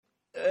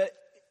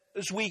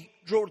as we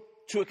draw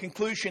to a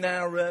conclusion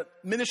our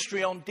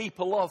ministry on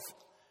deeper love,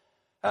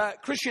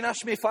 Christian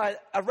asked me if I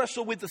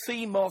wrestle with the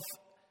theme of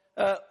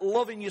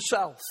loving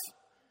yourself.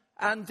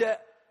 And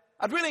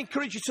I'd really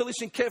encourage you to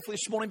listen carefully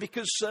this morning,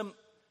 because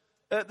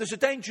there's a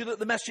danger that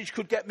the message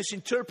could get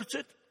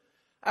misinterpreted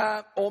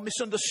or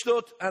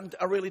misunderstood, and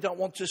I really don't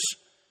want us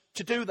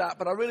to do that.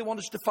 But I really want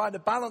us to find a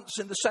balance,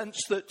 in the sense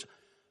that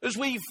as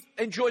we've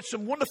enjoyed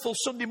some wonderful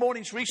Sunday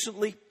mornings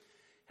recently,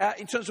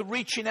 in terms of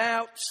reaching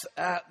out,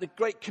 the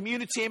great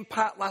community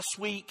impact last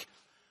week,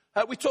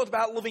 we talked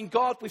about loving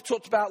God, we've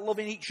talked about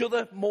loving each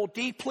other more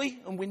deeply,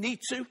 and we need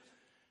to.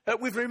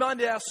 We've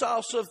reminded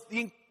ourselves of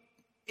the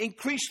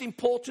increased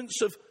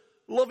importance of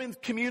loving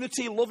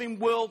community, loving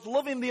world,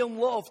 loving the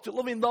unloved,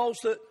 loving those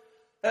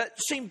that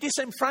seem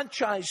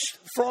disenfranchised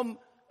from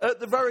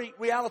the very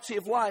reality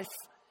of life.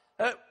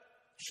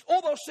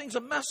 All those things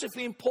are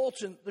massively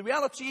important. The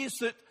reality is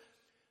that,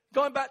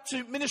 going back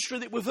to ministry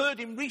that we've heard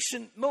in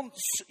recent months,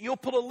 you'll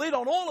put a lid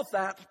on all of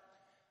that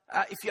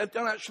if you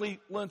don't actually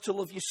learn to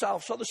love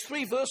yourself. So there's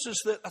 3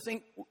 verses that I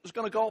think is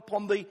going to go up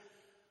on the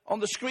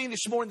screen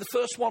this morning. The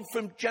first one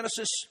from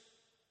Genesis.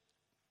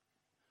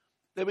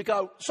 There we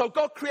go. So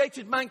God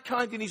created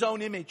mankind in his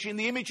own image. In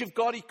the image of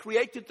God he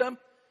created them.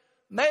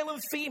 Male and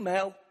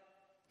female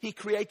he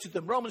created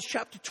them. Romans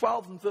chapter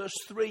 12 and verse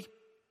 3.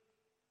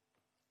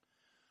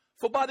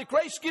 For by the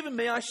grace given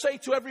me, I say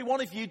to every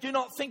one of you, do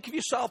not think of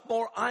yourself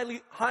more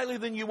highly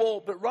than you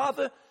ought, but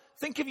rather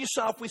think of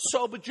yourself with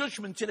sober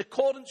judgment, in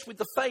accordance with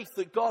the faith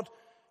that God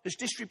has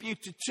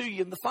distributed to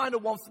you. And the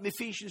final one from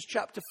Ephesians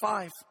chapter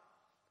 5.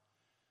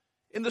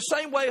 In the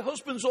same way,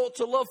 husbands ought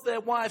to love their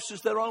wives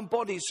as their own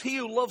bodies. He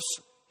who loves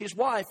his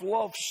wife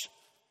loves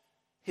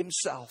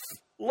himself.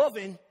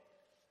 Loving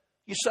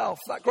yourself.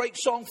 That great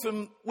song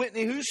from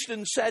Whitney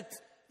Houston said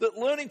that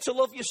learning to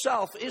love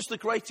yourself is the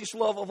greatest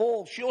love of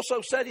all. She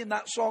also said in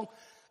that song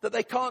that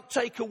they can't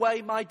take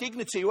away my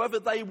dignity. Whoever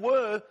they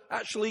were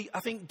actually, I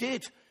think,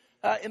 did,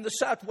 in the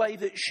sad way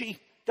that she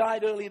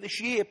died earlier this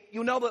year.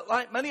 You know that,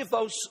 like many of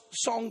those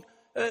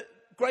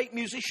great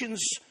musicians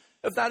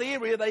of that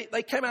area,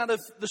 they came out of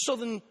the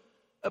southern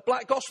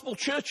black gospel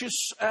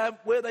churches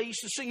where they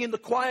used to sing in the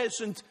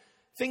choirs and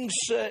things.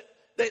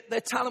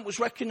 Their talent was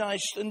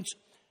recognised. And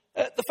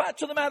the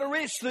fact of the matter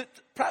is that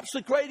perhaps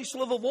the greatest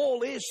love of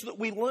all is that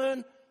we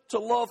learn to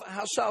love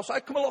ourselves. I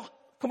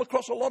come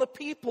across a lot of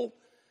people,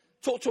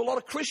 talk to a lot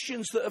of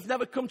Christians that have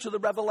never come to the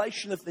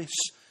revelation of this.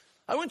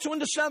 I want to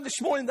understand this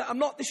morning that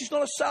this is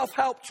not a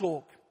self-help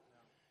talk.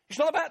 It's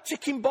not about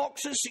ticking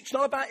boxes. It's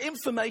not about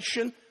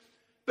information.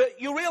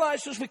 But you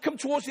realise as we come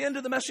towards the end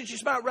of the message,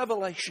 it's about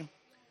revelation.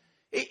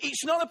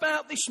 It's not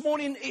about this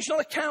morning, it's not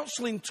a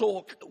counselling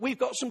talk. We've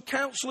got some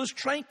counsellors,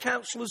 trained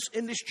counsellors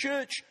in this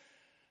church.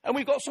 And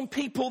we've got some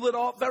people that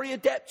are very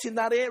adept in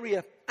that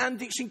area.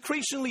 And it's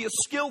increasingly a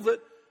skill that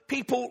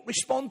people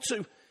respond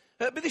to.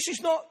 But this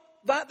is not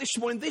that this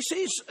morning. This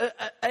is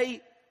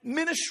a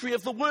ministry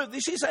of the word.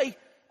 This is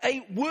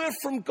a word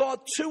from God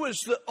to us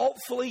that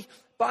hopefully,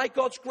 by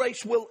God's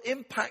grace, will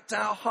impact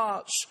our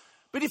hearts.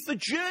 But if the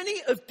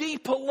journey of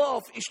deeper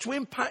love is to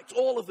impact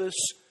all of us,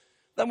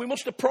 then we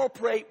must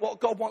appropriate what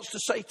God wants to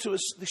say to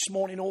us this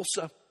morning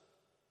also.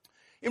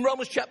 In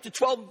Romans chapter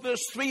 12,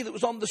 verse 3 that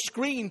was on the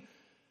screen,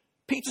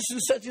 Peterson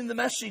said in the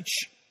message,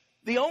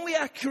 the only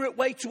accurate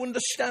way to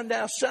understand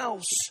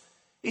ourselves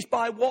is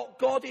by what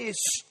God is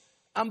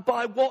and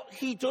by what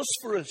he does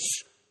for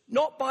us,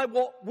 not by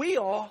what we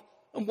are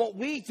and what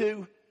we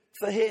do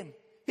for him.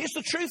 Here's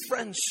the truth,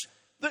 friends,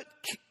 that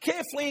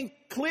carefully and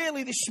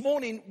clearly this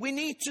morning, we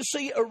need to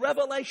see a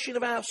revelation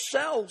of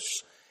ourselves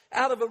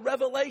out of a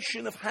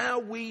revelation of how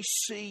we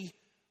see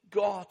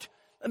God.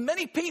 And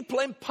many people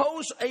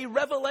impose a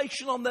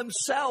revelation on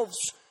themselves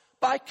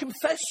by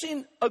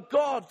confessing a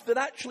God that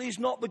actually is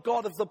not the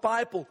God of the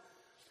Bible.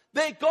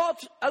 Their God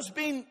has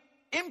been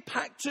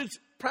impacted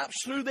perhaps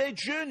through their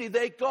journey.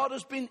 Their God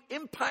has been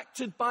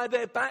impacted by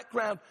their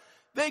background.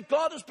 Their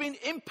God has been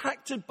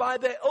impacted by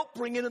their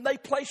upbringing, and they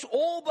place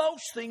all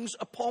those things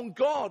upon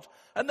God.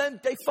 And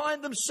then they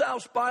find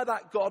themselves by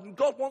that God. And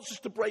God wants us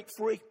to break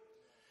free.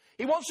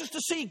 He wants us to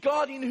see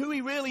God in who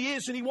he really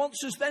is, and he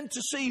wants us then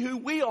to see who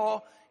we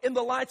are in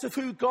the light of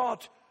who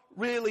God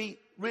really,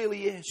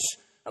 really is.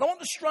 And I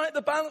want to strike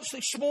the balance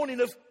this morning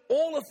of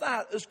all of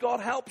that as God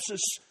helps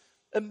us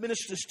and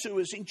ministers to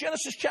us. In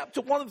Genesis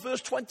chapter 1 and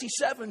verse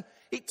 27,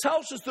 it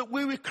tells us that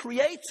we were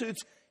created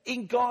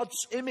in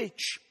God's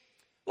image.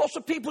 Lots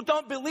of people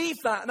don't believe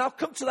that, and I'll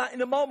come to that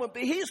in a moment.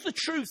 But here's the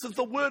truth of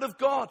the Word of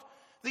God,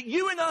 that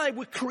you and I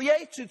were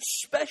created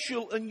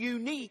special and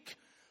unique.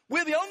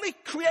 We're the only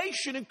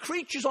creation and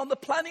creatures on the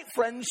planet,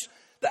 friends,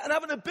 that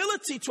have an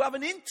ability to have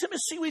an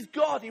intimacy with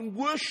God in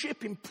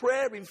worship, in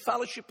prayer, in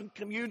fellowship and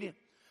communion.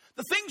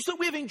 The things that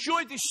we've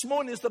enjoyed this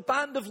morning as the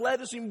band have led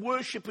us in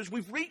worship, as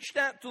we've reached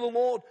out to the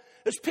Lord,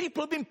 as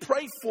people have been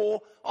prayed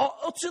for, are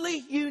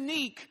utterly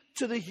unique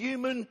to the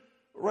human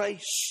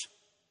race.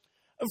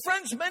 And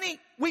friends,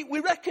 we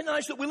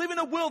recognize that we live in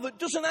a world that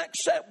doesn't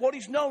accept what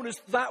is known as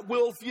that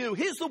worldview.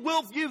 Here's the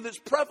worldview that's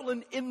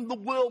prevalent in the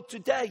world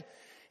today.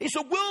 It's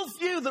a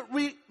worldview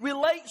that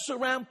relates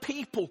around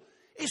people.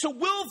 It's a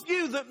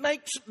worldview that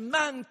makes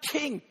man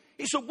king.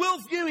 It's a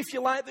worldview, if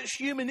you like, that's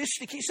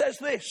humanistic. He says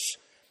this.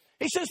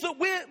 He says that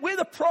we're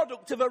the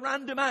product of a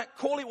random act.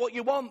 Call it what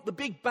you want. The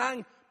Big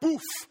Bang.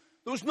 Boof.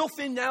 There was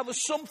nothing, now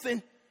there's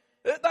something.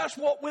 That's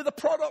what we're the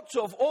product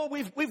of. Or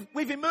we've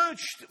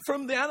emerged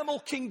from the animal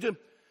kingdom.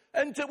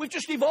 And we've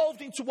just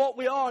evolved into what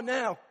we are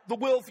now. The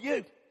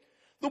worldview.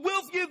 The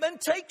worldview then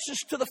takes us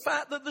to the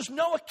fact that there's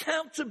no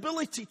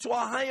accountability to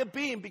our higher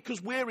being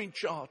because we're in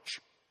charge.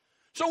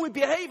 So we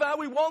behave how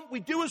we want,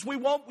 we do as we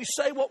want, we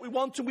say what we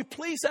want, and we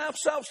please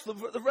ourselves for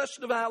the rest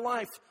of our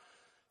life.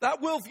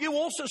 That worldview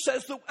also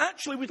says that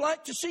actually we'd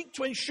like to seek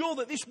to ensure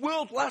that this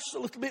world lasts a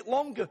little bit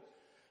longer.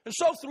 And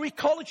so through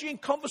ecology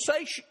and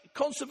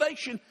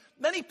conservation,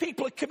 many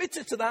people are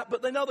committed to that,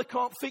 but they know they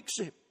can't fix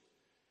it.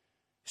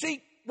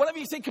 See, whenever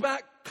you think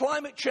about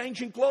climate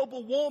change and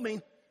global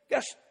warming,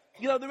 yes,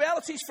 you know, the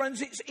reality is,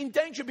 friends, it's in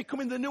danger of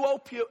becoming the new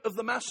opiate of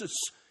the masses.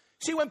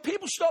 See, when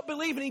people stop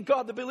believing in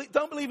God, they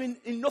don't believe in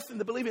nothing,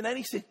 they believe in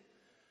anything.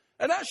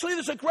 And actually,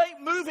 there's a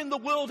great move in the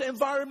world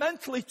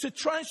environmentally to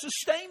try and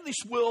sustain this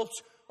world,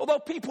 although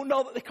people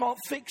know that they can't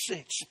fix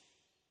it.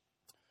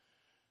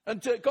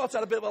 And God's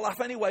had a bit of a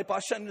laugh anyway by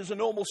sending us a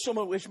normal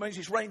summer, which means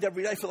it's rained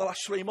every day for the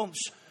last 3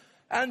 months.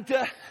 And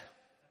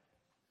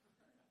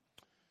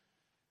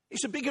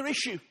it's a bigger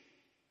issue.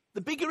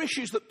 The bigger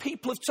issue is that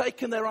people have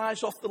taken their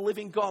eyes off the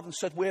living God and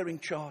said, we're in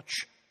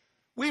charge.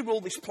 We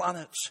rule this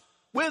planet.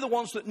 We're the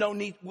ones that know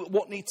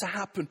what needs to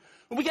happen.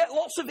 And we get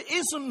lots of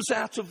isms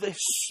out of this.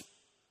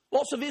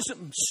 Lots of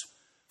isms.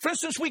 For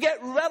instance, we get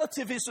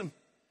relativism.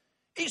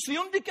 It's the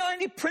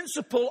underlying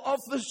principle of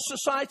the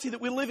society that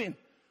we live in,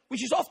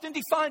 which is often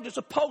defined as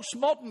a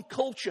postmodern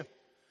culture.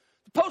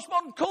 The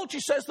postmodern culture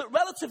says that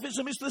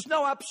relativism is there's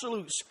no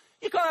absolutes.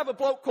 You can't have a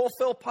bloke called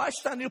Phil Pye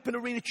standing up in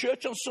Arena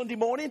Church on Sunday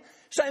morning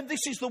saying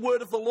this is the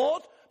word of the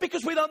Lord,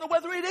 because we don't know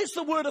whether it is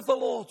the word of the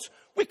Lord.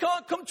 We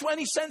can't come to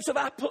any sense of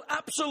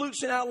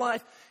absolutes in our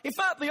life. In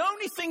fact, the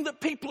only thing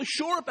that people are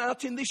sure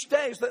about in this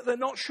day is that they're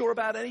not sure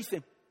about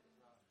anything.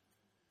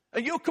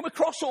 And you'll come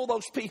across all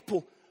those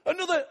people.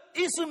 Another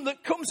ism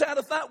that comes out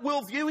of that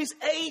worldview is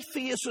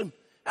atheism.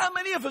 How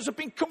many of us have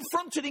been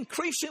confronted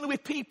increasingly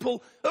with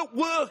people at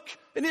work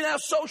and in our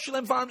social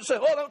environment say,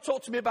 oh, don't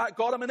talk to me about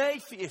God, I'm an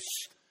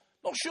atheist.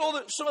 Not sure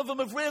that some of them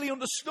have really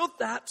understood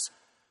that.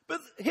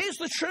 But here's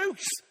the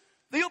truth.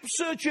 The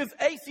upsurge of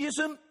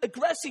atheism,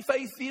 aggressive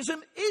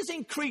atheism, is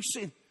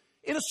increasing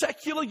in a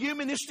secular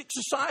humanistic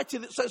society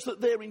that says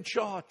that they're in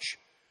charge.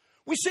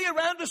 We see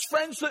around us,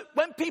 friends, that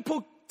when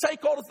people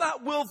take hold of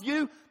that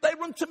worldview, they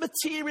run to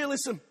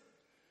materialism.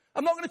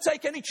 I'm not going to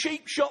take any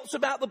cheap shots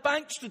about the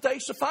banks today.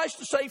 Suffice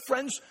to say,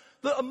 friends,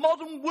 that a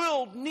modern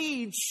world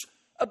needs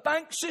a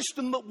bank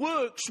system that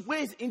works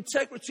with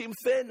integrity and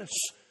fairness.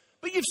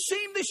 But you've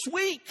seen this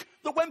week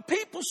that when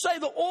people say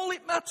that all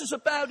it matters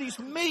about is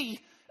me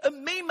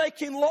and me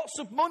making lots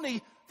of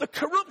money, the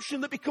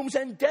corruption that becomes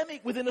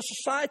endemic within a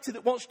society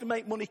that wants to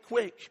make money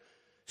quick.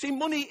 See,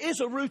 money is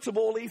a root of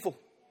all evil.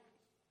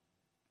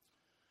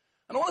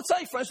 And I want to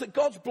tell you, friends, that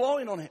God's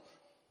blowing on it.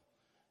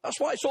 That's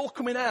why it's all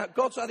coming out.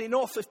 God's had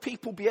enough of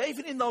people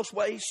behaving in those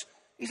ways.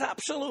 He's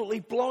absolutely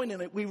blowing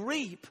on it. We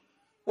reap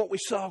what we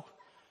sow.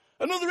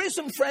 Another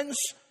ism, friends,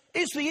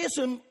 is the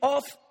ism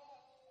of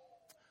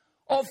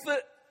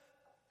the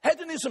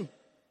hedonism.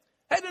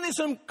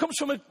 Hedonism comes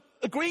from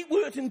a Greek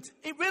word, and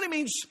it really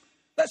means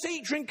let's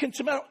eat, drink,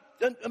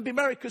 and be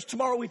merry because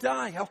tomorrow we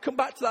die. I'll come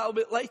back to that a little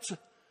bit later.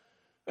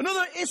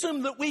 Another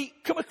ism that we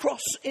come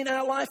across in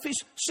our life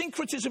is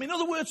syncretism. In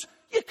other words,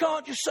 you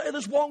can't just say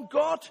there's one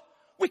God.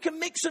 We can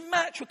mix and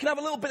match. We can have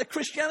a little bit of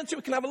Christianity.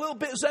 We can have a little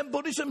bit of Zen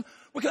Buddhism.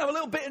 We can have a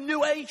little bit of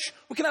New Age.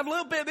 We can have a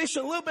little bit of this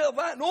and a little bit of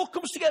that. And all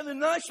comes together in a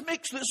nice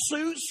mix that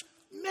suits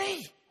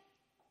me.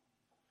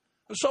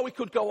 And so we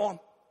could go on.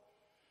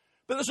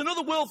 But there's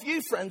another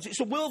worldview, friends. It's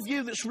a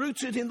worldview that's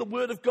rooted in the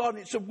Word of God. And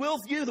it's a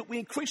worldview that we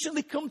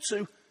increasingly come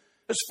to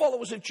as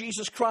followers of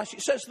Jesus Christ.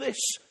 It says this.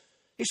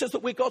 He says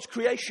that we're God's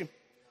creation.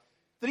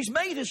 That He's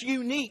made us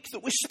unique.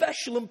 That we're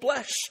special and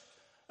blessed.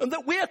 And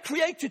that we are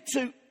created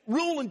to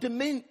rule and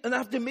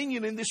have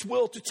dominion in this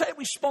world. To take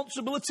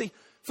responsibility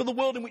for the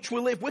world in which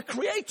we live. We're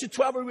created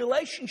to have a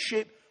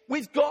relationship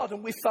with God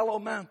and with fellow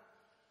man.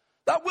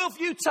 That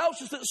worldview tells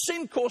us that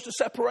sin caused a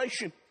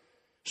separation.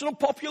 It's an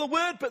unpopular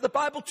word, but the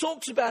Bible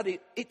talks about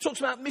it. It talks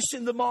about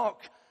missing the mark.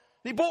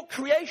 He brought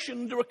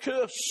creation under a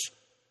curse.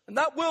 And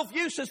that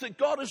worldview says that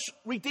God has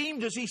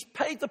redeemed us. He's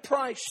paid the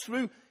price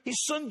through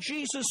His Son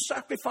Jesus'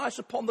 sacrifice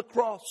upon the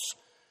cross.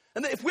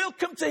 And that if we'll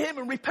come to Him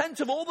and repent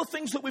of all the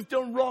things that we've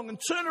done wrong and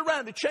turn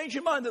around and change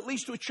your mind that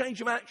leads to a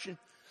change of action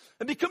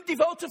and become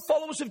devoted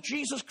followers of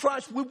Jesus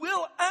Christ, we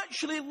will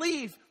actually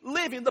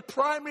live in the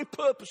primary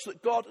purpose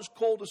that God has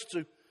called us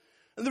to.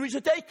 And there is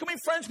a day coming,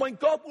 friends, when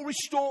God will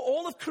restore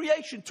all of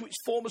creation to its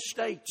former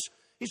state.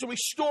 He's a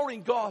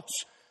restoring God.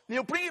 And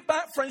He'll bring it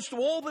back, friends, to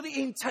all that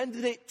He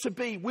intended it to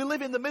be. We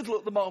live in the middle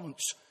at the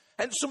moment.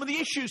 And some of the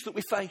issues that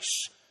we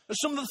face, and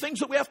some of the things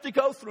that we have to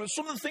go through, and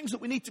some of the things that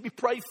we need to be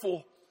prayed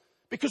for,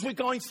 because we're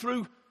going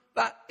through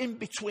that in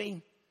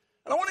between.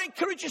 And I want to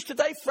encourage us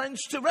today,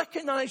 friends, to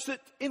recognize that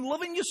in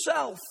loving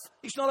yourself,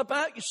 it's not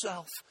about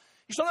yourself.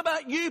 It's not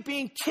about you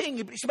being king,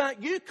 but it's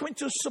about you coming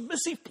to a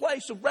submissive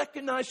place of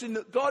recognizing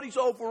that God is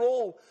over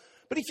all.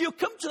 But if you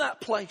come to that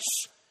place,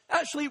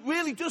 actually it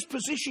really does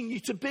position you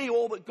to be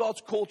all that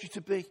God's called you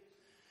to be.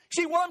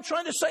 See, what I'm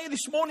trying to say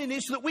this morning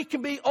is that we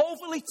can be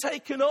overly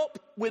taken up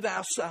with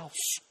ourselves.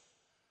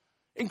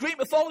 In Greek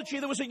mythology,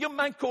 there was a young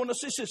man called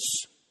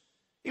Narcissus.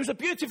 He was a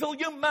beautiful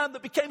young man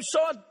that became so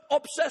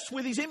obsessed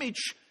with his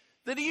image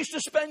that he used to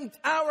spend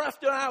hour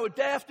after hour,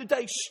 day after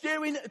day,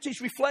 staring at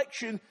his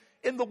reflection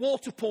in the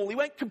water pool. He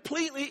went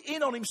completely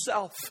in on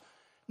himself.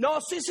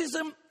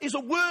 Narcissism is a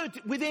word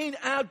within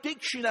our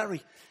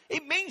dictionary.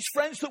 It means,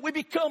 friends, that we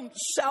become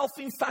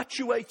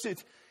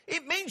self-infatuated.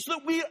 It means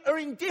that we are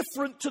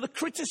indifferent to the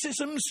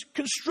criticisms,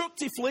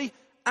 constructively,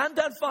 and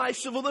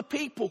advice of other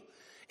people.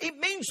 It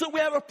means that we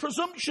have a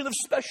presumption of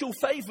special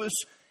favours.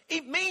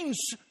 It means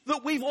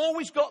that we've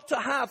always got to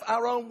have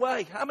our own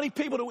way. How many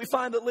people do we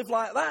find that live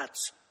like that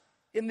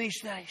in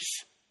these days?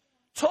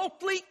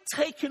 Totally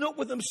taken up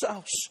with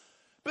themselves.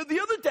 But the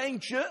other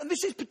danger, and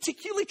this is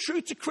particularly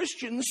true to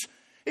Christians,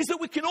 is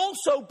that we can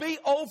also be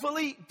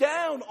overly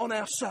down on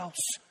ourselves.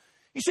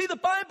 You see, the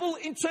Bible,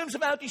 in terms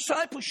of our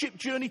discipleship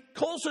journey,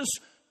 calls us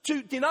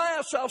to deny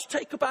ourselves,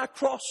 take up our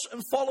cross,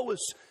 and follow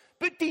us.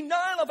 But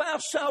denial of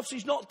ourselves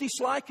is not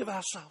dislike of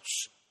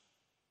ourselves.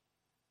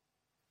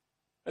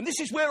 And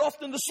this is where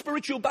often the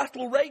spiritual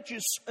battle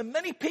rages. And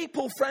many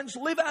people, friends,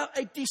 live out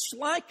a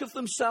dislike of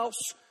themselves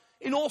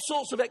in all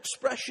sorts of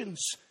expressions.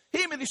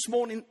 Hear me this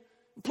morning.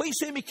 Please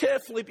hear me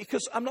carefully,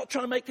 because I'm not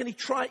trying to make any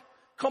trite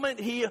comment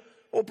here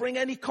or bring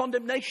any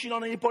condemnation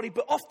on anybody.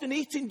 But often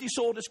eating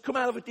disorders come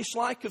out of a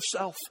dislike of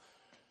self,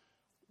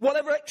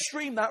 whatever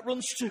extreme that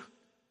runs to.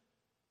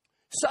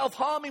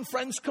 Self-harming,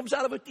 friends, comes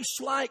out of a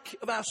dislike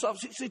of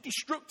ourselves. It's a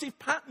destructive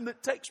pattern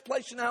that takes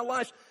place in our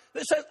lives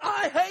that says,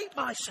 I hate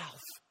myself.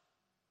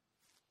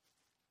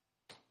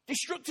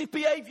 Destructive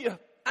behavior,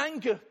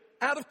 anger,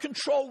 out of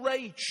control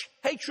rage,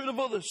 hatred of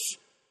others,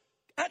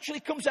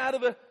 actually comes out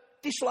of a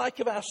dislike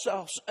of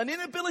ourselves. An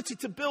inability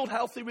to build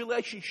healthy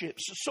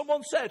relationships. As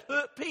someone said,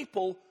 hurt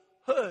people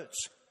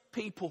hurts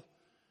people.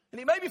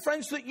 And it may be,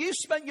 friends, that you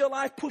spent your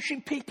life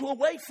pushing people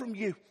away from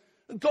you.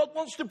 And God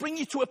wants to bring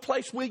you to a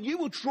place where you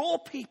will draw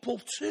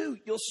people to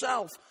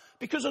yourself.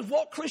 Because of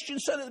what Christian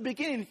said at the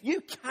beginning,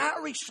 you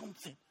carry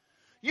something.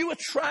 You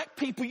attract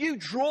people, you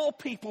draw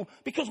people,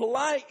 because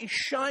light is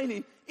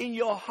shining in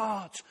your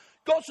heart.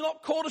 God's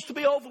not called us to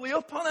be overly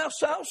up on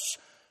ourselves,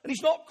 and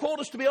He's not called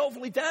us to be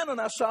overly down on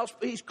ourselves,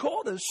 but He's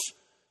called us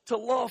to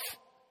love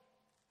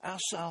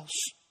ourselves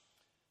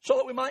so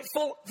that we might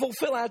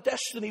fulfill our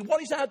destiny.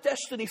 What is our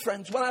destiny,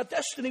 friends? Well, our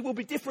destiny will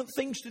be different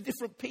things to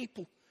different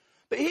people.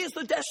 But here's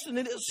the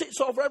destiny that sits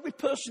over every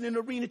person in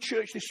Arena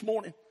Church this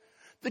morning.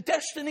 The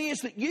destiny is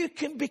that you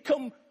can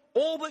become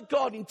all that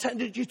God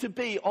intended you to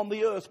be on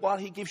the earth while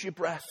He gives you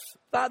breath.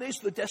 That is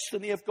the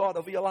destiny of God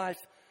over your life.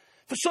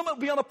 For some, it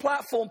will be on a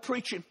platform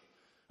preaching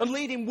and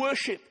leading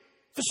worship.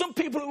 For some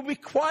people, it will be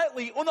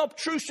quietly,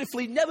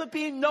 unobtrusively, never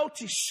being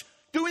noticed,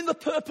 doing the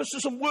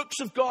purposes and works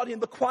of God in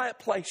the quiet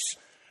place.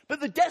 But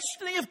the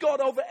destiny of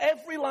God over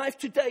every life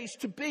today is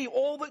to be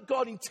all that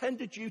God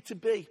intended you to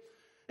be.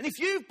 And if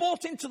you've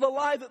bought into the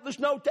lie that there's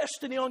no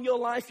destiny on your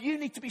life, you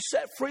need to be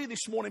set free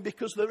this morning,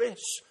 because there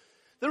is.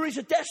 There is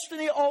a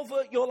destiny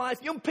over your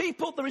life. Young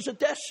people, there is a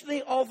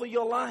destiny over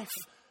your life.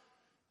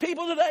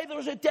 People today, there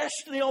is a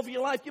destiny over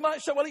your life. You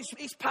might say, well,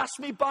 it's passed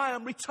me by.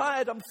 I'm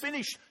retired. I'm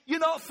finished. You're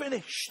not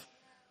finished.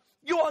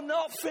 You are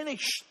not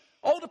finished.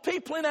 Older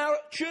people in our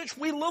church,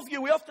 we love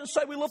you. We often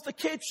say we love the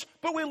kids,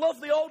 but we love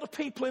the older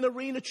people in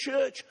Arena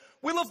Church.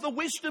 We love the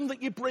wisdom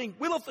that you bring.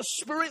 We love the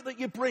spirit that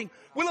you bring.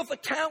 We love the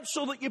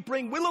counsel that you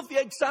bring. We love the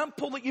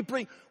example that you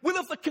bring. We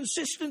love the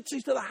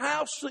consistency to the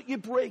house that you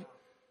bring.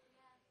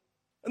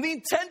 And the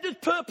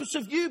intended purpose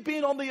of you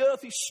being on the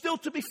earth is still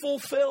to be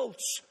fulfilled.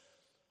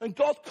 And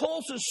God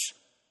calls us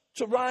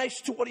to rise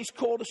to what He's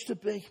called us to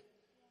be.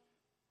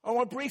 I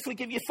want to briefly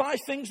give you 5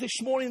 things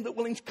this morning that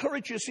will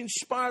encourage us,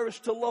 inspire us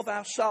to love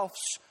ourselves.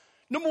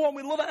 Number 1,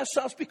 we love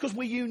ourselves because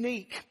we're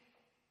unique.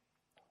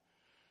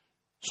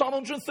 Psalm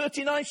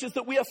 139 says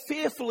that we are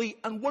fearfully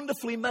and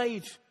wonderfully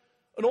made.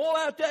 And all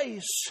our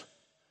days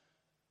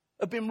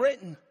have been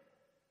written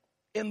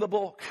in the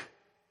book.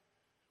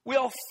 We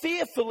are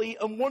fearfully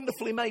and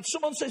wonderfully made.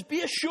 Someone says,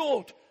 be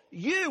assured,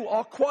 you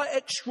are quite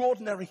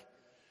extraordinary.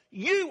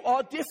 You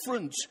are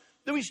different.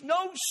 There is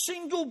no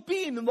single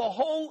being in the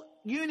whole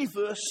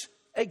universe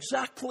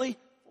exactly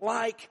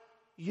like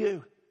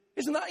you.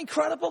 Isn't that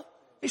incredible?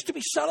 It's to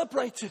be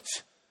celebrated.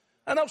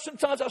 I know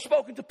sometimes I've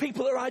spoken to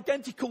people that are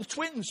identical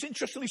twins.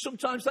 Interestingly,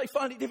 sometimes they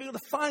find it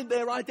difficult to find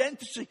their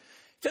identity. It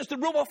tends to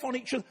rub off on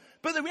each other.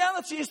 But the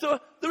reality is there are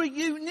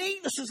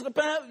uniquenesses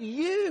about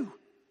you.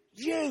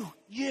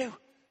 You.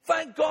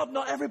 Thank God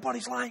not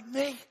everybody's like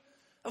me.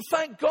 And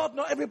thank God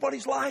not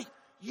everybody's like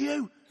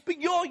you. But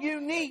you're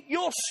unique,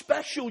 you're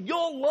special,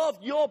 you're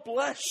loved, you're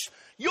blessed,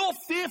 you're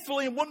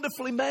fearfully and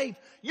wonderfully made.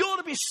 You're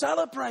to be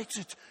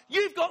celebrated.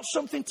 You've got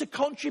something to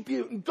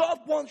contribute, and God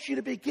wants you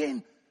to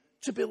begin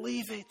to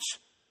believe it.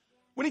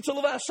 We need to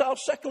love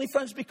ourselves, secondly,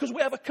 friends, because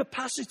we have a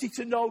capacity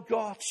to know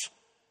God.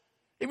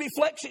 It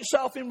reflects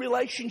itself in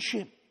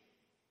relationship.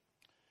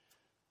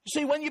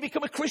 You see, when you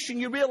become a Christian,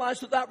 you realize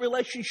that that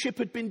relationship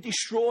had been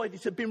destroyed,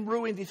 it had been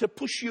ruined, it had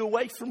pushed you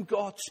away from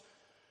God.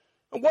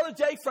 And what a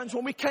day, friends,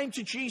 when we came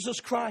to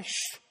Jesus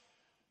Christ.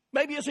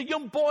 Maybe as a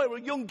young boy or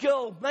a young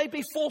girl,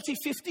 maybe 40,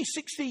 50,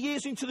 60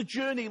 years into the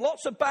journey,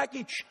 lots of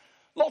baggage,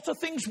 lots of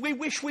things we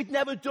wish we'd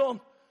never done,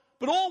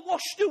 but all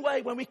washed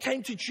away when we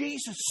came to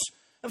Jesus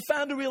and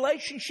found a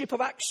relationship of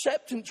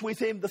acceptance with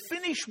him. The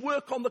finished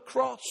work on the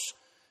cross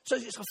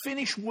says it's a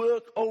finished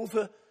work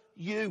over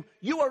you.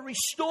 You are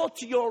restored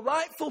to your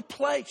rightful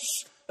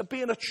place of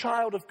being a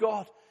child of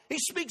God. It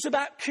speaks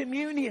about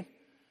communion.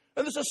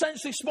 And there's a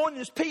sense this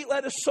morning, as Pete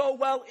led us so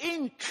well,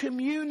 in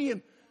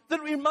communion,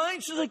 that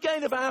reminds us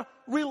again of our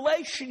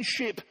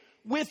relationship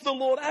with the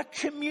Lord, our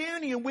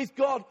communion with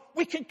God.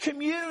 We can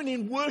commune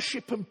in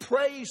worship and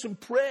praise and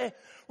prayer.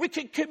 We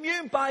can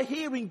commune by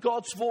hearing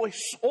God's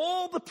voice.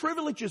 All the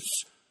privileges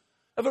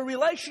of a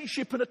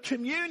relationship and a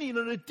communion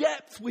and a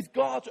depth with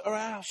God are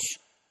ours.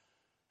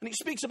 And it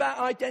speaks about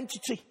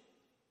identity.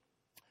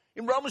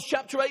 In Romans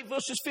chapter 8,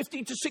 verses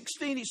 15 to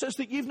 16, it says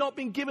that you've not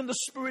been given the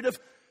spirit of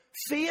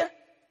fear,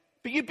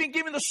 but you've been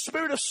given the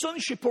spirit of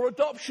sonship or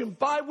adoption,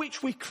 by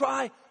which we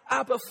cry,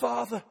 Abba,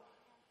 Father.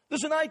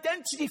 There's an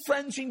identity,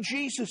 friends, in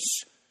Jesus.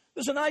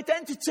 There's an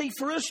identity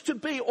for us to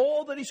be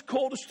all that he's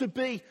called us to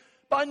be.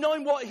 By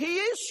knowing what he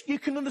is, you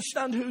can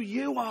understand who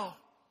you are.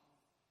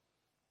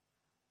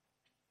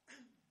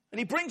 And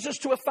he brings us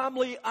to a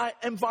family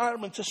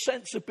environment, a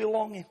sense of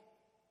belonging.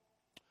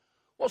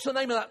 What's the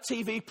name of that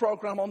TV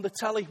program on the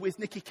telly with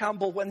Nicky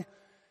Campbell when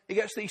he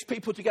gets these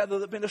people together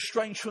that have been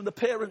estranged from the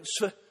parents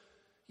for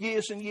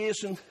years and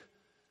years? And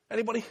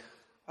anybody?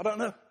 I don't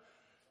know.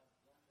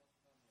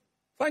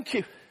 Thank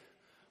you.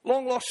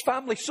 Long Lost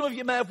Family. Some of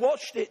you may have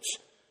watched it.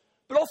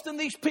 But often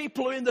these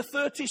people are in their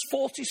 30s,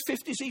 40s,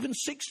 50s, even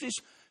 60s.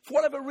 For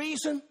whatever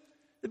reason,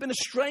 they've been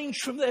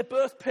estranged from their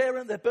birth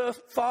parent, their birth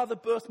father,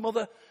 birth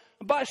mother.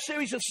 And by a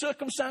series of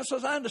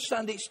circumstances, I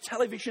understand it's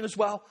television as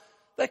well,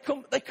 they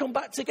come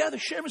back together.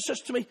 Sharon says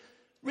to me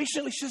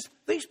recently, she says,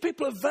 these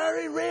people are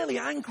very rarely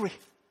angry.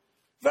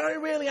 Very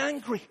rarely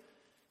angry.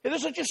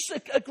 There's just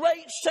a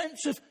great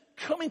sense of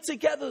coming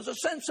together. There's a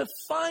sense of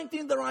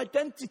finding their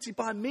identity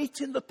by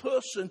meeting the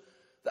person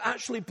that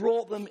actually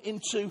brought them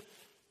into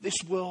this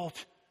world.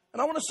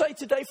 And I want to say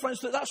today, friends,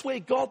 that that's where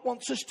God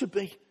wants us to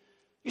be.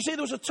 You see,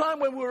 there was a time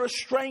when we were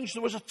estranged.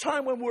 There was a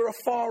time when we were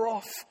afar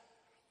off.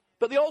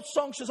 But the old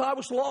song says, I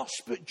was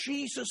lost, but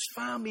Jesus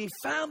found me. He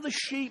found the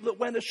sheep that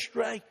went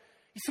astray.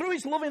 He threw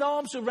his loving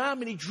arms around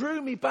me and he drew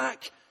me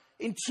back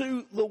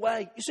into the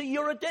way. You see,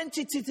 your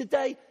identity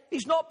today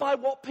is not by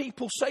what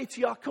people say to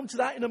you. I'll come to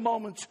that in a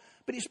moment.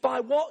 But it's by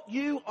what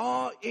you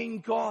are in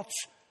God.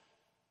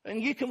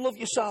 And you can love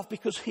yourself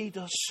because he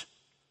does.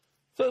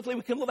 Thirdly,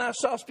 we can love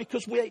ourselves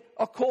because we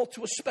are called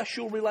to a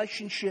special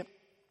relationship.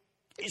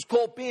 It's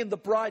called being the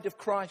bride of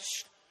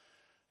Christ.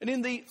 And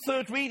in the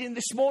third reading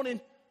this morning,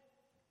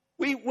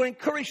 we were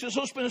encouraged as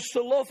husbands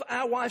to love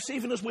our wives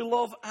even as we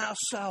love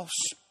ourselves.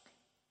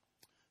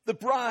 The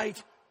bride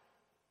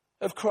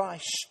of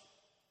Christ.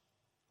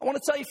 I want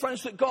to tell you,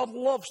 friends, that God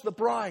loves the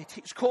bride.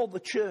 It's called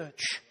the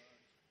church.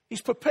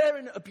 He's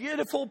preparing a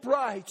beautiful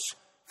bride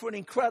for an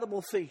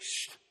incredible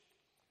feast.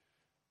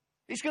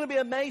 It's going to be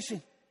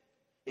amazing.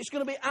 It's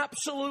going to be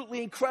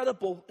absolutely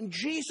incredible. And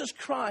Jesus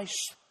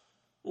Christ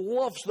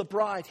loves the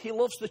bride. He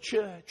loves the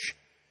church.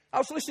 I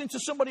was listening to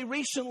somebody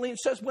recently and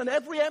says when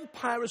every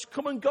empire has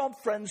come and gone,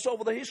 friends,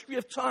 over the history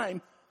of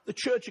time, the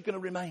church are going to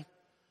remain.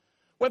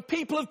 When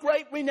people of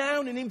great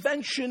renown and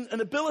invention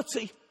and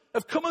ability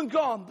have come and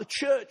gone, the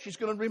church is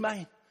going to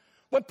remain.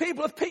 When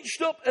people have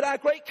pitched up at our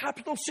great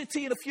capital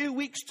city in a few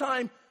weeks'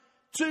 time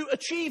to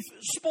achieve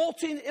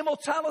sporting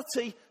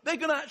immortality, they're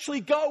going to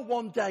actually go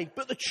one day,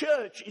 but the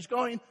church is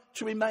going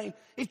to remain.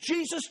 If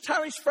Jesus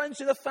tarries,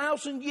 friends, in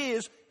 1,000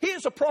 years,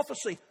 here's a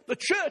prophecy. The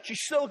church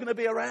is still going to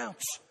be around.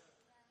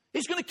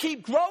 He's going to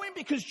keep growing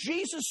because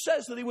Jesus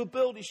says that he will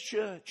build his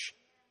church.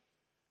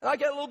 And I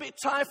get a little bit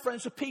tired,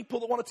 friends, of people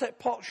that want to take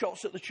pot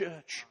shots at the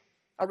church.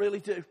 I really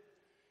do.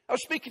 I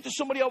was speaking to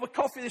somebody over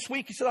coffee this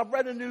week. He said, I've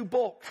read a new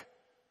book.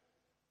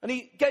 And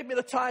he gave me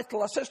the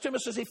title. I said to him,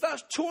 if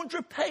that's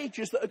 200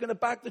 pages that are going to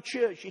bag the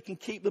church, you can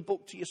keep the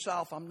book to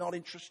yourself. I'm not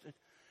interested.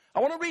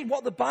 I want to read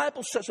what the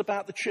Bible says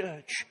about the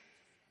church.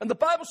 And the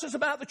Bible says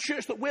about the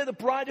church that we're the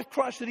bride of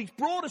Christ, that he's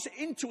brought us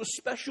into a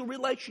special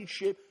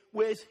relationship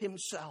with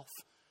himself.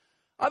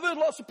 I've heard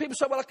lots of people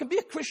say, well, I can be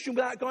a Christian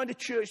without going to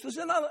church. There's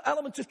another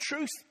element of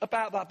truth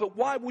about that, but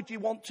why would you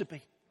want to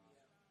be?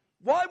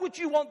 Why would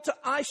you want to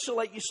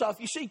isolate yourself?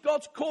 You see,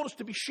 God's called us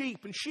to be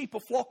sheep, and sheep are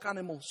flock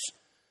animals.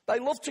 They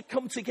love to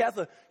come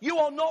together. You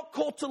are not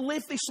called to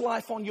live this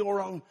life on your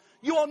own.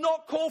 You are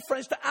not called,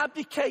 friends, to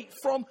abdicate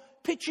from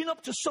pitching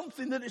up to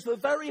something that is the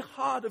very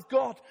heart of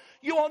God.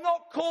 You are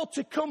not called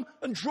to come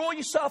and draw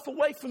yourself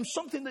away from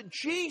something that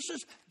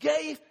Jesus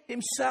gave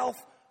himself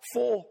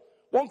for.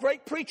 One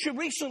great preacher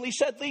recently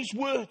said these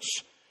words,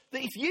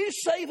 that if you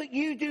say that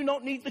you do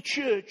not need the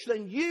church,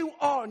 then you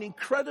are an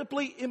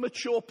incredibly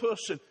immature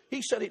person.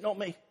 He said it, not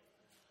me.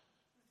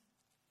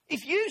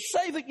 If you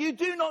say that you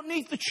do not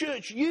need the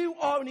church, you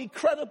are an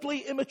incredibly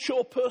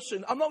immature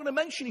person. I'm not going to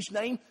mention his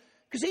name,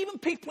 because even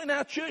people in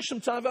our church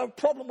sometimes have a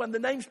problem when the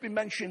name's been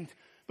mentioned.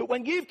 But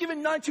when you've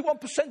given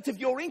 91% of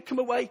your income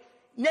away,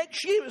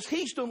 next year, as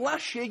he's done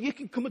last year, you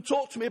can come and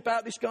talk to me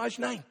about this guy's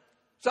name.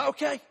 Is that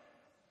okay?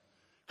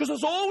 Because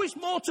there's always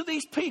more to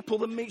these people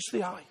than meets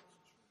the eye.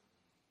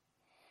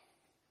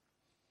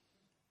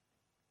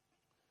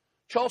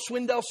 Charles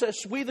Swindoll says,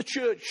 we the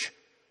church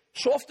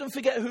so often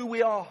forget who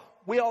we are.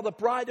 We are the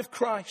bride of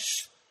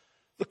Christ.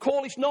 The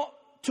call is not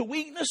to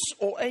weakness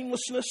or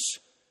aimlessness,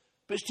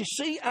 but it's to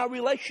see our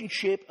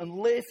relationship and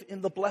live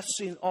in the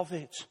blessing of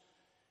it.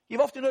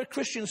 You've often heard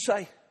Christians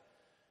say,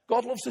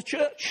 God loves the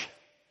church,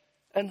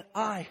 and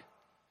I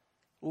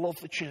love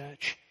the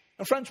church.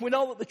 And friends, we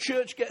know that the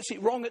church gets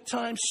it wrong at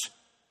times.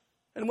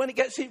 And when it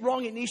gets it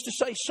wrong, it needs to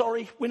say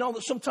sorry. We know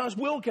that sometimes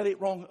we'll get it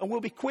wrong, and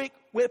we'll be quick,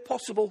 where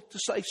possible, to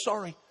say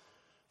sorry.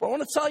 But I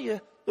want to tell you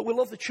that we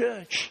love the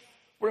church.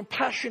 We're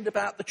impassioned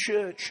about the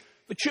church.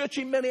 The church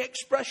in many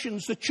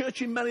expressions, the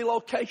church in many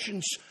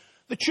locations,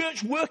 the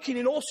church working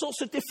in all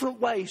sorts of different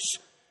ways,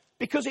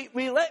 because it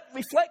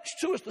reflects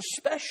to us the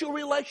special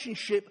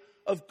relationship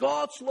of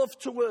God's love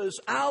to us,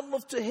 our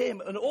love to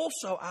him, and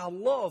also our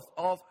love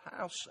of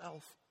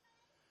ourselves.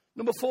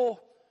 Number 4,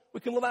 we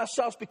can love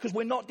ourselves because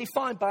we're not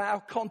defined by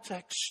our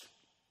context.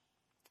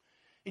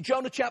 In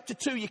Jonah chapter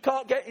 2, you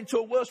can't get into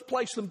a worse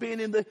place than being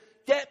in the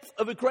depth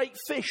of a great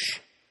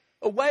fish,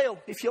 a whale,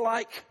 if you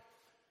like.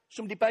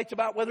 Some debate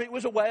about whether it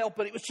was a whale,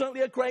 but it was certainly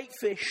a great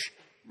fish.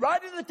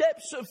 Right in the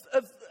depths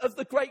of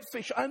the great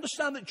fish. I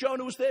understand that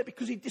Jonah was there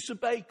because he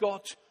disobeyed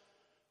God.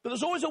 But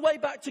there's always a way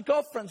back to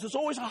God, friends. There's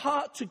always a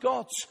heart to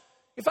God.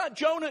 In fact,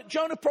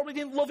 Jonah probably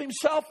didn't love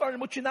himself very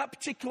much in that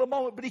particular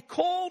moment, but he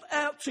called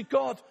out to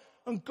God,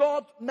 and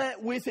God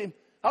met with him.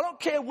 I don't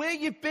care where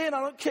you've been.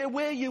 I don't care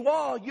where you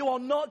are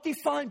not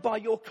defined by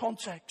your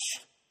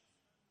context.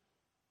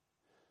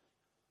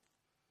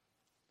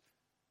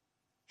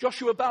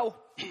 Joshua Bell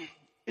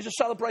is a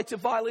celebrated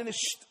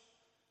violinist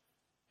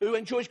who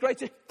enjoys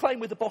great acclaim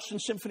with the Boston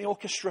Symphony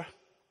Orchestra.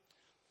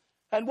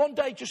 And one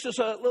day, just as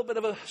a little bit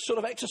of a sort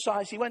of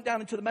exercise, he went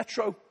down into the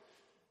metro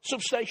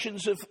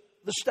substations of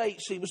the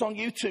States. He was on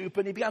YouTube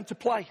and he began to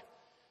play.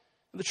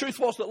 And the truth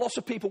was that lots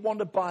of people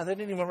wandered by. They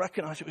didn't even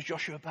recognize it was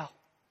Joshua Bell.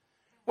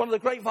 One of the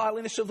great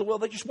violinists of the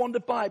world. They just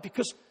wandered by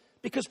because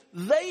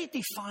they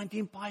defined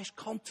him by his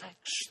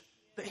context.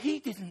 But he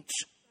didn't.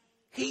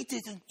 He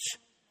didn't.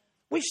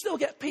 We still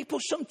get people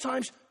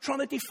sometimes trying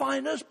to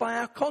define us by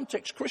our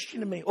context,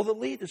 Christian and me, or the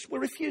leaders. We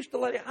refuse to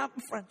let it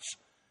happen, friends.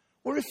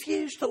 We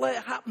refuse to let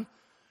it happen.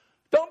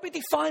 Don't be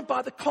defined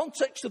by the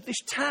context of this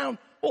town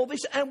or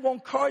this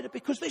M1 corridor,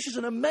 because this is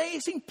an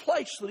amazing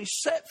place that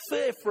is set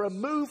fair for a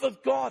move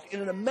of God in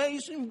an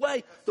amazing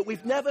way that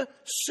we've never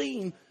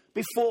seen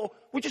before.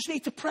 We just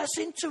need to press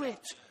into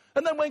it.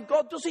 And then when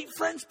God does it,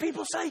 friends,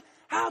 people say,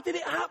 how did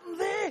it happen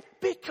there?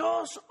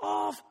 Because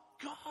of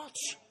God.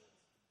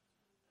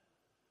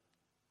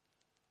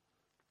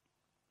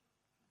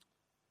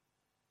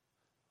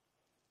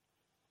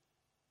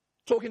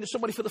 Talking to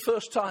somebody for the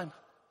first time.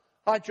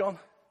 Hi, John.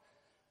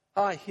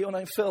 Hi, your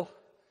name's Phil.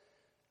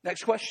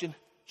 Next question.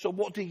 So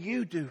what do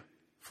you do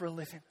for a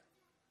living?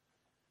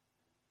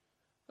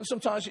 And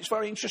sometimes it's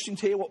very interesting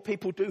to hear what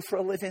people do for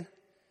a living.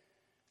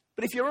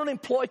 But if you're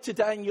unemployed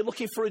today and you're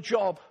looking for a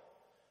job,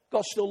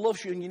 God still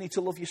loves you and you need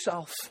to love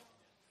yourself.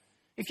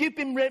 If you've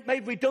been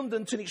made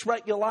redundant and it's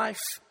wrecked your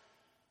life,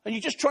 and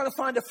you're just trying to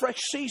find a fresh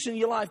season in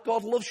your life,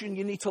 God loves you and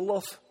you need to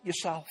love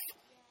yourself.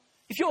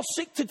 If you're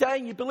sick today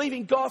and you believe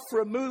in God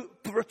for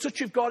a touch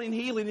of God in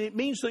healing, and it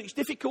means that it's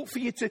difficult for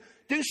you to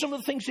do some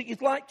of the things that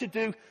you'd like to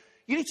do,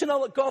 you need to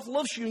know that God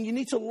loves you and you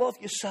need to love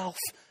yourself.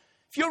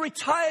 If you're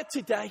retired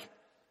today,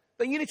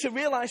 then you need to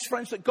realize,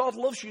 friends, that God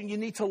loves you and you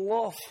need to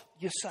love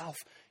yourself.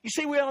 You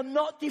see, we are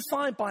not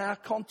defined by our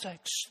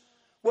context.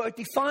 We're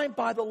defined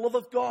by the love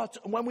of God.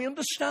 And when we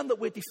understand that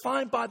we're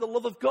defined by the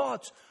love of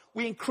God,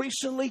 we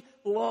increasingly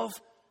love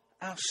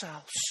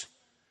ourselves.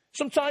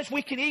 Sometimes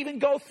we can even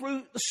go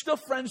through the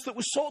stuff, friends, that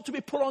was sought to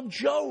be put on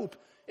Job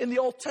in the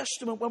Old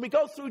Testament. When we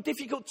go through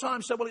difficult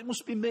times, say, well, it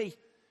must be me.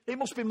 It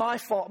must be my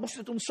fault. I must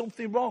have done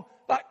something wrong.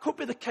 That could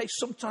be the case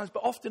sometimes,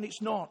 but often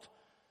it's not.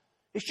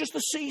 It's just the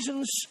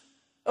seasons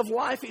of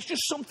life. It's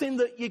just something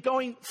that you're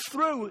going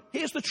through.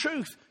 Here's the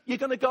truth. You're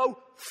going to go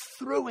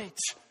through it.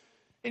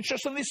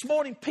 Interestingly, this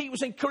morning, Pete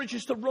was encouraging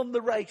us to run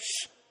the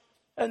race.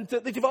 And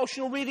the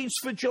devotional readings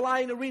for July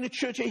in Arena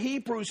Church of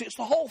Hebrews, it's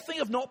the whole thing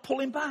of not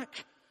pulling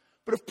back,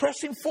 but of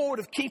pressing forward,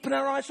 of keeping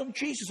our eyes on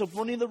Jesus, of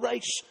running the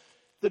race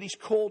that he's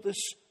called us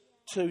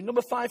to.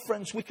 Number 5,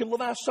 friends, we can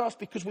love ourselves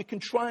because we can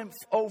triumph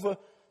over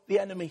the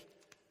enemy.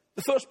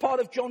 The first part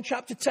of John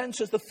chapter 10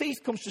 says, the thief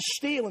comes to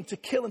steal and to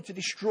kill and to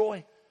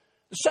destroy.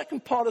 The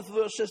second part of the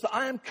verse says that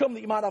I am come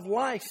that you might have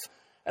life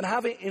and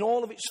have it in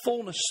all of its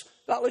fullness.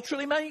 That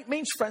literally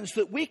means, friends,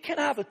 that we can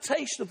have a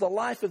taste of the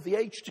life of the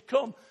age to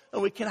come,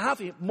 and we can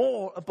have it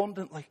more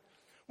abundantly.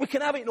 We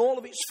can have it in all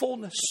of its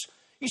fullness.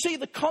 You see,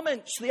 the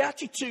comments, the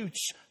attitudes,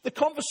 the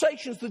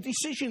conversations, the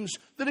decisions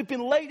that have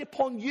been laid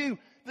upon you,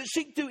 that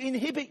seek to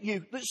inhibit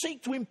you, that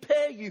seek to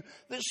impair you,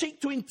 that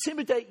seek to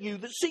intimidate you,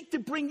 that seek to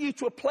bring you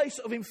to a place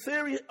of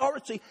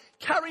inferiority,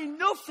 carry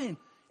nothing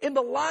in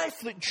the life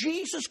that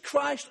Jesus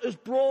Christ has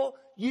brought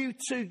you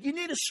to. You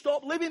need to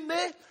stop living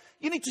there.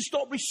 You need to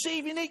stop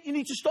receiving it. You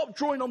need to stop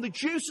drawing on the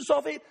juices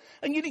of it.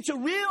 And you need to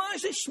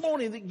realize this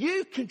morning that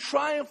you can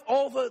triumph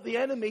over the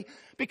enemy,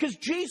 because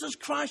Jesus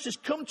Christ has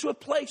come to a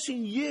place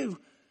in you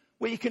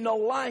where you can know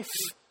life,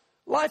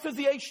 life of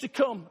the age to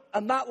come,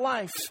 and that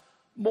life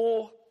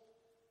more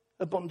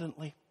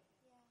abundantly.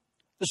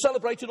 The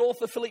celebrated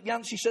author Philip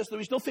Yancey says there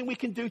is nothing we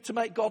can do to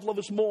make God love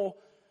us more,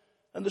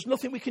 and there's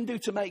nothing we can do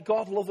to make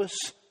God love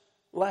us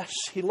less.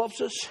 He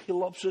loves us, he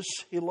loves us,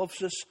 he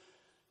loves us,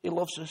 he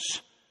loves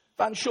us.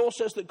 Van Shaw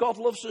says that God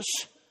loves us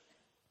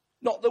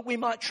not that we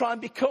might try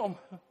and become,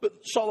 but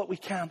so that we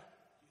can.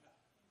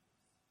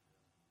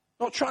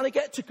 Not trying to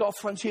get to God,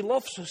 friends. He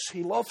loves us,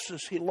 he loves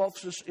us, he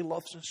loves us, he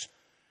loves us.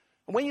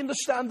 And when you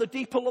understand the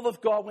deeper love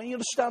of God, when you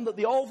understand that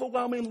the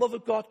overwhelming love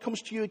of God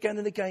comes to you again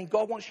and again,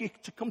 God wants you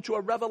to come to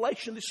a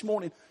revelation this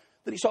morning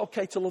that it's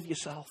okay to love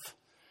yourself.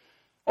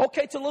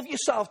 Okay to love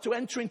yourself, to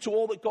enter into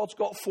all that God's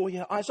got for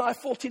you. Isaiah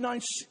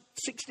 49:16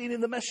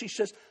 in the Message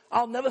says,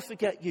 I'll never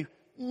forget you.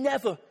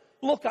 Never.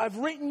 Look, I've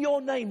written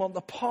your name on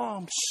the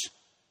palms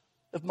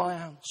of my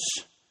hands.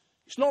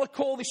 It's not a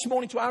call this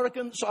morning to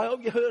arrogance. I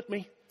hope you heard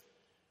me.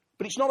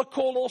 But it's not a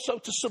call also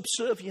to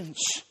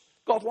subservience.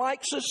 God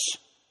likes us.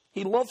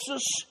 He loves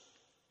us.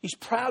 He's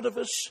proud of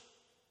us.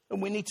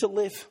 And we need to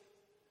live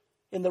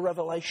in the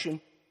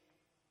revelation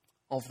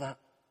of that.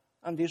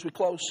 And as we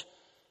close,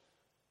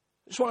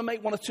 I just want to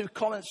make one or two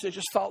comments that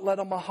just felt led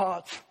on my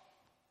heart.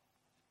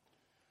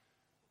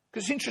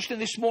 Because it's interesting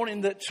this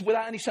morning that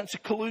without any sense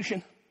of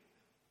collusion,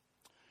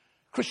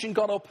 Christian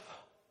got up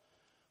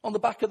on the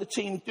back of the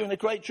team, doing a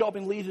great job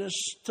in leading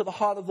us to the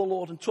heart of the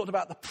Lord, and talked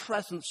about the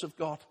presence of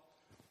God.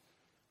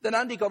 Then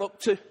Andy got up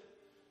to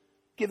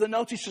give the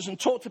notices and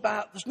talked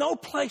about there's no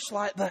place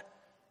like the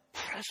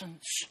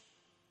presence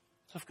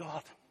of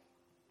God.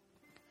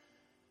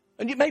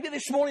 And maybe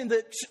this morning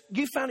that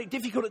you found it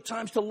difficult at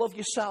times to love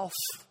yourself.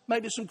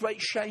 Maybe some great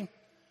shame.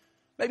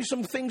 Maybe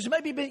some things.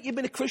 Maybe you've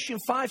been a Christian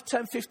 5,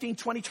 10, 15,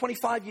 20,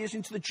 25 years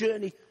into the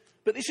journey.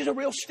 But this is a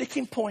real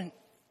sticking point.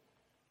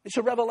 It's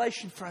a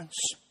revelation, friends.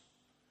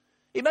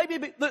 It may be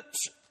that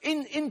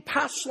in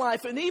past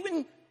life, and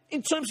even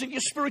in terms of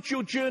your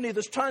spiritual journey,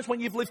 there's times when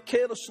you've lived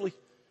carelessly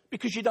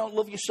because you don't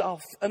love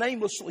yourself, and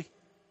aimlessly,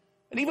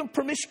 and even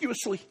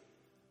promiscuously,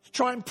 to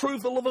try and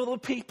prove the love of other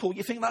people.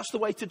 You think that's the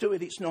way to do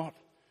it. It's not.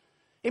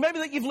 It may be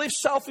that you've lived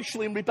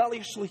selfishly and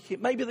rebelliously.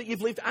 It may be that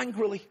you've lived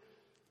angrily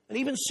and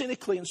even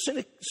cynically. And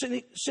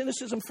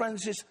cynicism,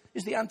 friends,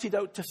 is the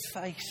antidote to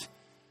faith.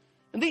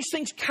 And these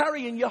things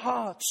carry in your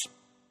hearts.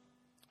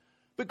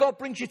 But God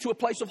brings you to a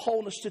place of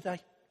wholeness today.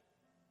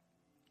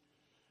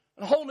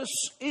 And wholeness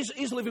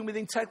is living with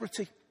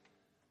integrity.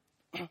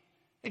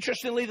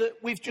 Interestingly, that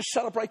we've just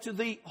celebrated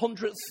the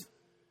 100th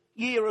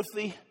year of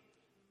the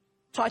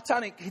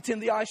Titanic hitting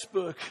the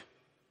iceberg.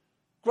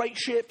 Great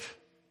ship.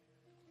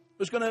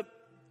 Was going to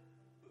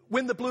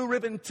win the blue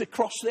ribbon to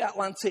cross the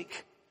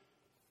Atlantic.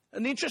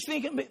 And the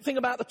interesting thing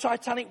about the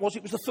Titanic was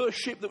it was the first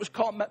ship that was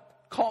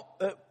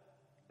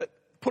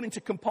put into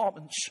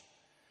compartments.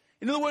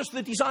 In other words,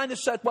 the designer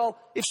said, well,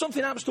 if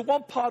something happens to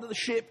one part of the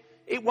ship,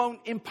 it won't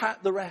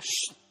impact the rest.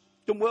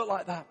 It doesn't work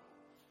like that.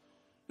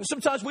 And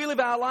sometimes we live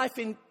our life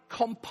in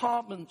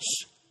compartments.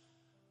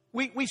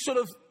 We sort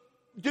of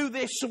do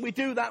this and we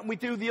do that and we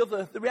do the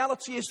other. The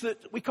reality is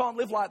that we can't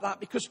live like that,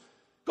 because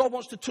God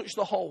wants to touch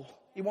the whole.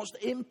 He wants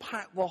to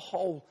impact the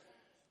whole.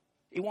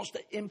 He wants to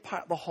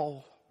impact the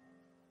whole.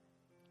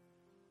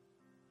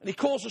 And he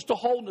calls us to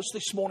wholeness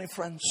this morning,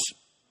 friends.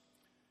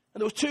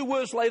 And there were two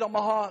words laid on my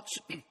heart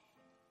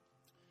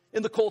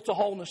in the call to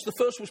wholeness. The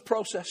first was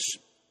process.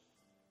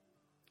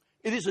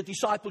 It is a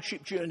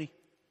discipleship journey.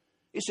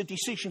 It's a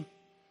decision.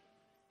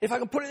 If I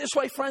can put it this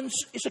way, friends,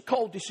 it's a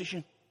cold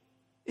decision.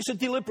 It's a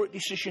deliberate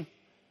decision.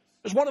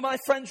 As one of my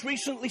friends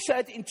recently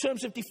said, in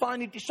terms of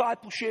defining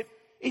discipleship,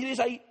 it is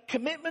a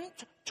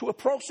commitment to a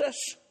process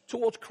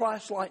towards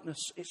Christ-likeness.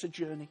 It's a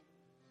journey.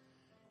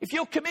 If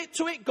you'll commit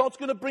to it, God's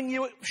going to bring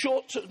you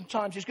short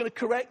sometimes. He's going to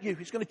correct you.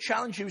 He's going to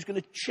challenge you. He's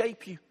going to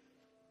shape you.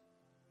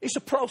 It's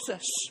a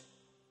process.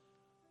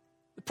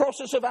 The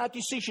process of our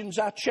decisions,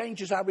 our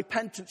changes, our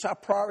repentance, our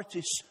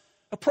priorities.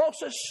 A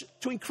process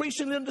to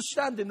increasing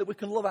understanding that we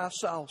can love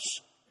ourselves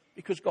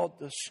because God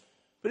does.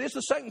 But here's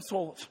the second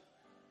thought.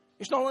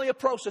 It's not only a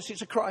process,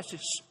 it's a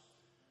crisis.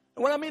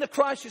 And when I mean a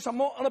crisis, I'm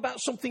not on about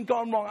something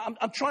gone wrong.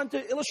 I'm trying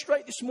to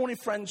illustrate this morning,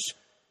 friends,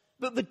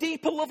 that the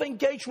deeper love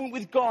engagement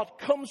with God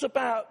comes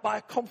about by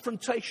a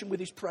confrontation with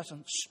his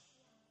presence.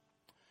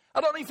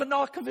 I don't even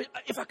know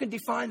if I can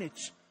define it.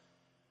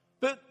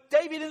 But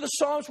David in the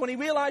Psalms, when he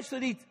realized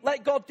that he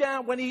let God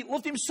down, when he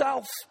loved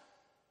himself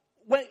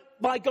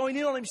by going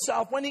in on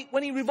himself, when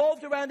he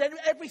revolved around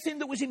everything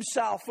that was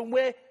himself, and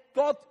where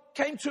God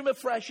came to him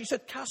afresh, he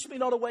said, cast me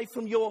not away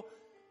from your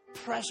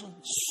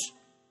presence.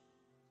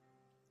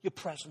 Your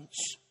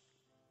presence.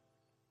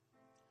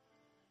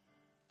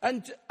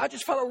 And I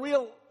just felt a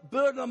real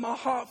burden on my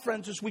heart,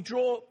 friends, as we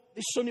draw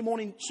this Sunday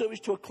morning service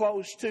to a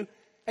close, to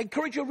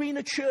encourage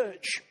Arena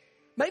Church,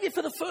 maybe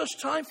for the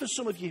first time for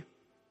some of you,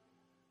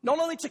 not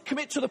only to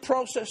commit to the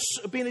process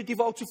of being a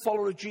devoted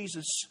follower of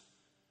Jesus,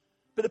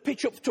 but to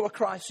pitch up to a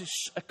crisis,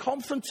 a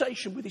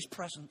confrontation with his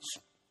presence.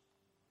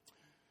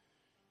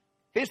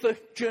 Here's the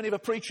journey of a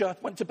preacher. I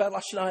went to bed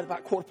last night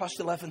about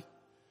 11:15.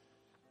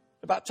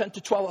 About 10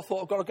 to 12, I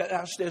thought, I've got to get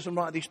downstairs and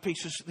write these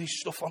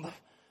stuff on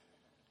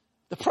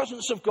the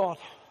presence of God.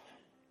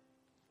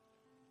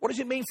 What does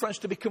it mean, friends,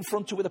 to be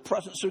confronted with the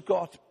presence of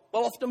God?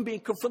 Well, often being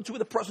confronted with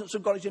the presence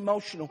of God is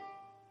emotional.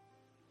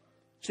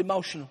 It's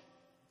emotional.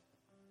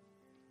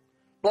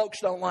 Blokes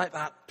don't like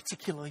that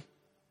particularly.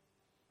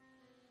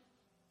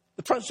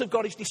 The presence of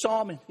God is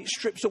disarming. It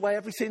strips away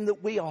everything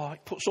that we are.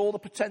 It puts all the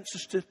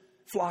pretenses to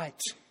flight.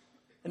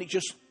 And it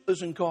just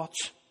isn't God.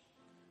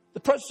 The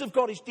presence of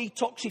God is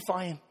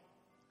detoxifying.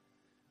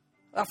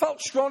 I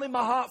felt strong in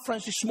my heart,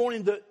 friends, this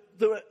morning that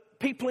there are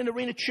people in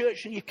Arena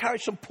Church and you carry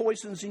some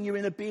poisons in your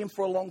inner being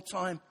for a long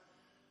time.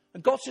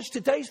 And God says,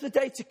 today's the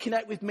day to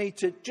connect with me,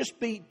 to just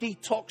be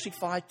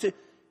detoxified, to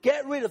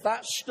get rid of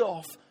that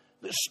stuff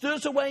that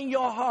stirs away in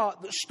your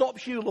heart, that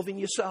stops you loving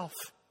yourself.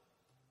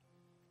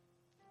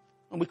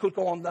 And we could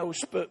go on those,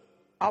 but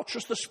I'll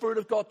trust the Spirit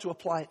of God to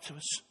apply it to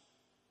us.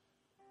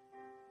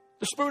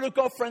 The Spirit of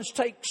God, friends,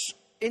 takes,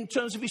 in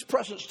terms of his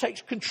presence,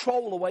 takes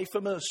control away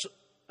from us.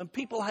 And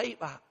people hate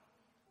that.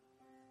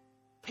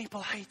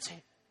 People hate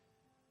it.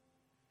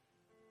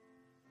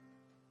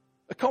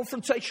 A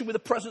confrontation with the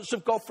presence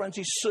of God, friends,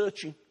 is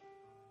searching.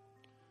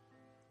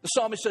 The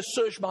psalmist says,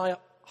 search my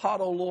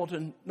heart, O Lord,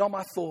 and know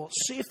my thoughts.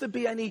 See if there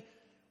be any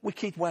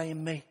wicked way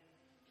in me.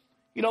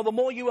 You know, the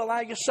more you allow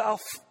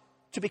yourself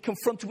to be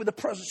confronted with the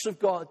presence of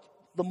God,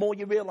 the more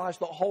you realize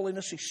that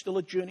holiness is still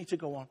a journey to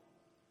go on.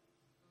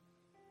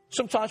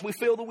 Sometimes we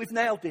feel that we've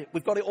nailed it.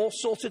 We've got it all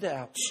sorted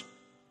out.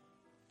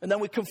 And then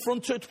we're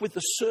confronted with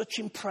the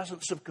searching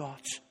presence of God.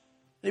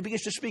 And he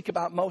begins to speak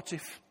about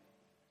motive.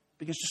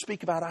 Begins to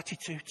speak about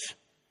attitude.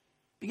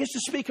 Begins to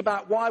speak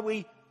about why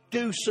we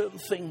do certain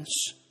things.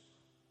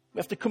 We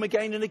have to come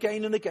again and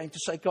again and again to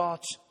say, God,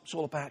 it's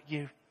all about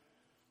you.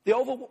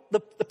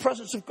 The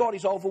presence of God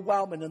is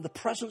overwhelming, and the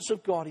presence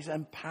of God is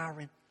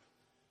empowering.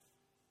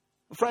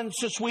 Friends,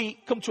 as we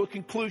come to a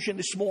conclusion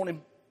this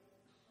morning,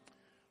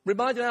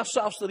 reminding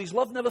ourselves that his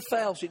love never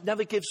fails, it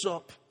never gives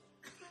up.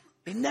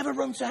 It never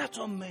runs out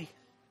on me.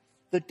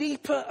 The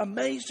deeper,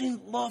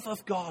 amazing love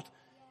of God.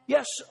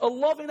 Yes, a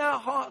love in our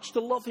hearts to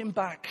love him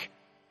back.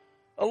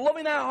 A love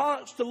in our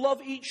hearts to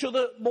love each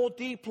other more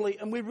deeply.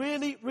 And we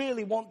really,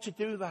 really want to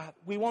do that.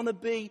 We want to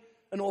be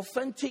an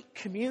authentic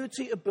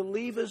community of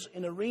believers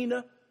in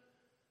Arena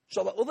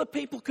so that other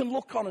people can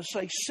look on and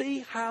say, see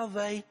how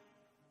they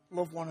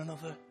love one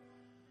another.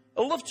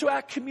 A love to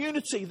our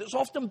community that's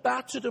often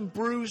battered and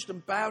bruised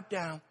and bowed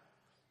down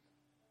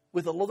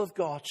with the love of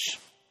God.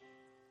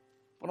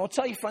 But I'll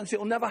tell you, friends, it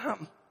will never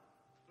happen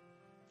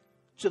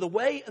to the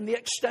way and the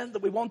extent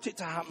that we want it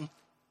to happen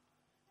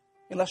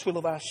unless we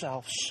love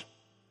ourselves.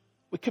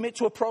 We commit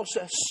to a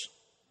process.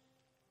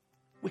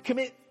 We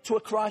commit to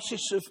a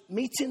crisis of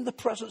meeting the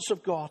presence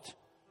of God,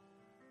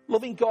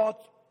 loving God,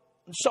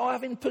 and so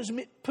having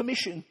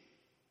permission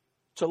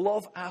to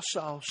love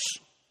ourselves.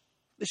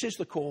 This is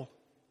the call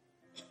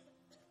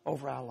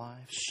over our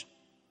lives.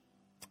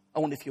 I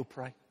wonder if you'll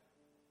pray.